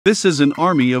This is an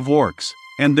army of orcs,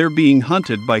 and they're being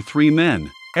hunted by three men: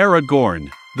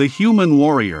 Aragorn, the human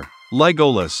warrior;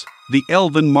 Legolas, the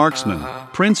elven marksman;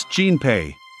 Prince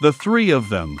Jinpei. The three of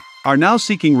them are now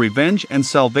seeking revenge and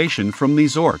salvation from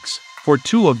these orcs, for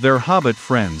two of their hobbit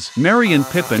friends, Merry and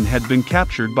Pippin, had been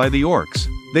captured by the orcs.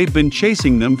 They'd been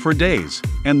chasing them for days,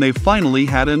 and they finally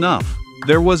had enough.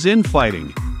 There was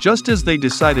infighting, just as they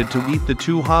decided to eat the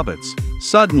two hobbits.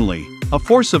 Suddenly, a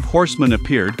force of horsemen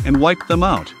appeared and wiped them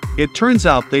out. It turns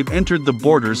out they've entered the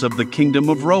borders of the kingdom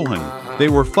of Rohan. They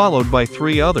were followed by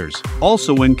three others,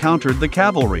 also encountered the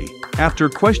cavalry. After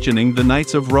questioning the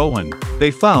knights of Rohan, they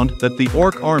found that the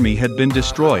orc army had been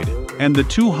destroyed, and the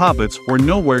two hobbits were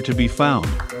nowhere to be found.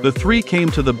 The three came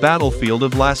to the battlefield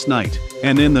of last night,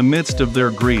 and in the midst of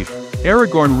their grief,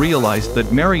 Aragorn realized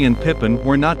that Merry and Pippin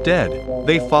were not dead.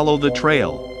 They followed the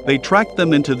trail. They tracked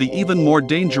them into the even more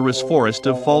dangerous forest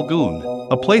of Falgun,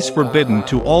 a place forbidden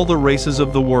to all the races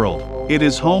of the world. It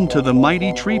is home to the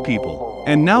mighty tree people.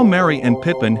 And now Merry and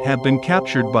Pippin have been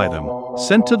captured by them,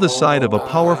 sent to the side of a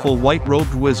powerful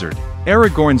white-robed wizard.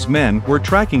 Aragorn's men were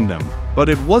tracking them, but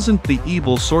it wasn't the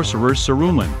evil sorcerer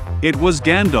Saruman. It was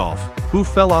Gandalf, who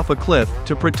fell off a cliff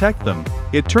to protect them.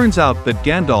 It turns out that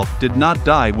Gandalf did not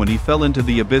die when he fell into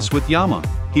the abyss with Yama.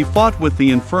 He fought with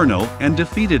the Inferno and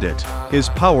defeated it. His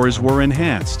powers were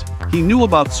enhanced. He knew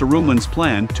about Saruman's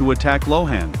plan to attack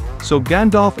Lohan, so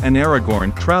Gandalf and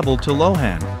Aragorn traveled to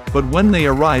Lohan. But when they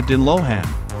arrived in Lohan,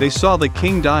 they saw the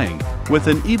king dying, with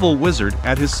an evil wizard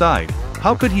at his side.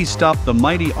 How could he stop the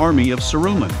mighty army of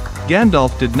Saruman?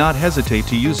 Gandalf did not hesitate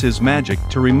to use his magic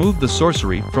to remove the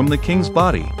sorcery from the king's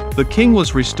body. The king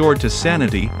was restored to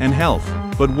sanity and health,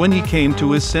 but when he came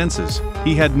to his senses,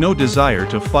 he had no desire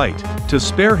to fight. To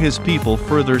spare his people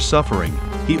further suffering,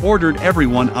 he ordered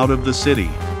everyone out of the city,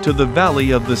 to the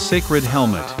Valley of the Sacred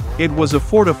Helmet. It was a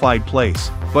fortified place,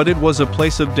 but it was a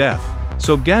place of death.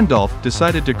 So Gandalf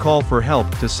decided to call for help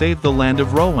to save the land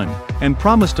of Rohan, and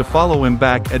promised to follow him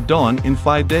back at dawn in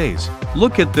 5 days.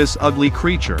 Look at this ugly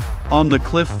creature, on the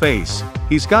cliff face.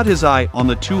 He's got his eye on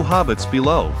the two hobbits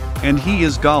below, and he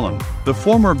is Gollum, the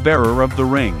former bearer of the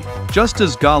ring. Just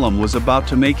as Gollum was about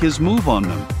to make his move on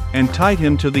them, and tied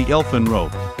him to the elfin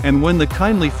rope. And when the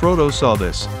kindly Frodo saw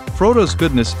this, Frodo's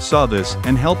goodness saw this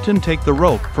and helped him take the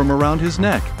rope from around his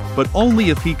neck, but only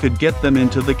if he could get them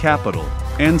into the capital.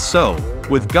 And so,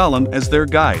 with Gollum as their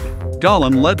guide,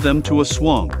 Gollum led them to a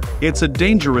swamp. It's a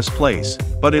dangerous place,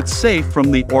 but it's safe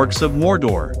from the orcs of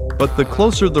Mordor. But the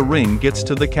closer the ring gets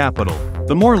to the capital,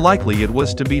 the more likely it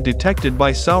was to be detected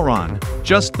by Sauron.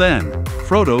 Just then,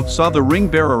 Frodo saw the ring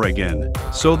bearer again,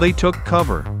 so they took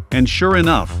cover. And sure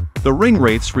enough, the ring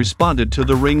wraiths responded to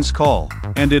the ring's call,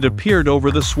 and it appeared over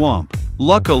the swamp.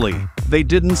 Luckily, they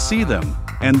didn't see them,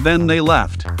 and then they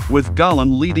left, with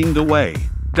Gollum leading the way.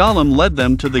 Gollum led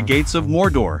them to the gates of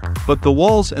Mordor, but the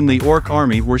walls and the orc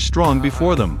army were strong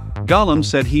before them. Gollum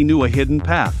said he knew a hidden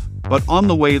path, but on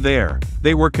the way there,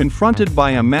 they were confronted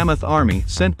by a mammoth army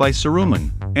sent by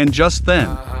Saruman. And just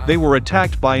then, they were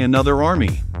attacked by another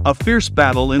army. A fierce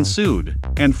battle ensued,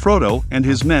 and Frodo and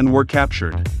his men were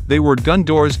captured. They were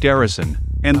Gondor's garrison,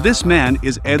 and this man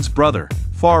is Ed's brother,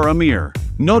 Faramir.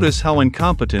 Notice how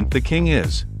incompetent the king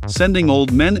is, sending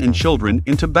old men and children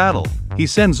into battle. He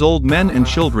sends old men and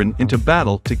children into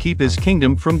battle to keep his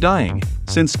kingdom from dying.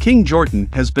 Since King Jordan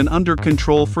has been under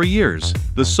control for years,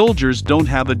 the soldiers don't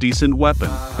have a decent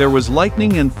weapon. There was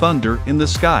lightning and thunder in the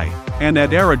sky, and at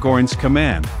Aragorn's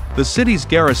command, the city's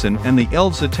garrison and the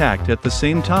elves attacked at the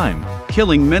same time,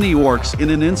 killing many orcs in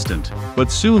an instant.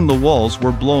 But soon the walls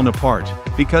were blown apart,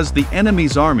 because the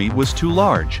enemy's army was too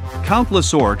large.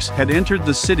 Countless orcs had entered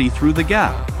the city through the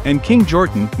gap, and King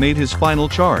Jordan made his final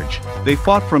charge. They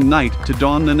fought from night to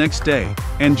dawn the next day,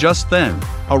 and just then,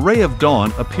 a ray of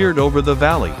dawn appeared over the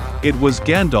valley. It was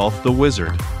Gandalf the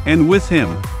wizard, and with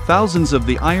him, thousands of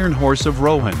the Iron Horse of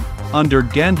Rohan. Under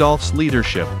Gandalf's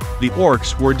leadership, the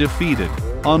orcs were defeated.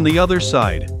 On the other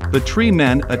side, the tree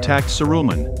men attacked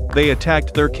Saruman. They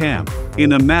attacked their camp.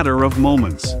 In a matter of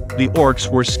moments, the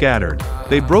orcs were scattered.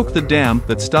 They broke the dam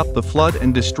that stopped the flood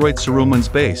and destroyed Saruman's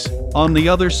base. On the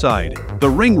other side, the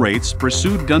ring wraiths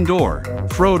pursued Gondor.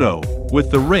 Frodo,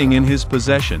 with the ring in his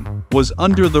possession, was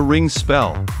under the ring's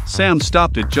spell. Sam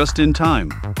stopped it just in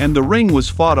time, and the ring was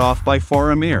fought off by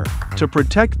Faramir. To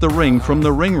protect the ring from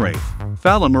the ring wraith,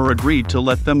 Faramir agreed to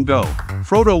let them go.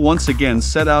 Frodo once again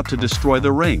set out to destroy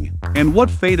the ring. And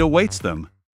what fate awaits them?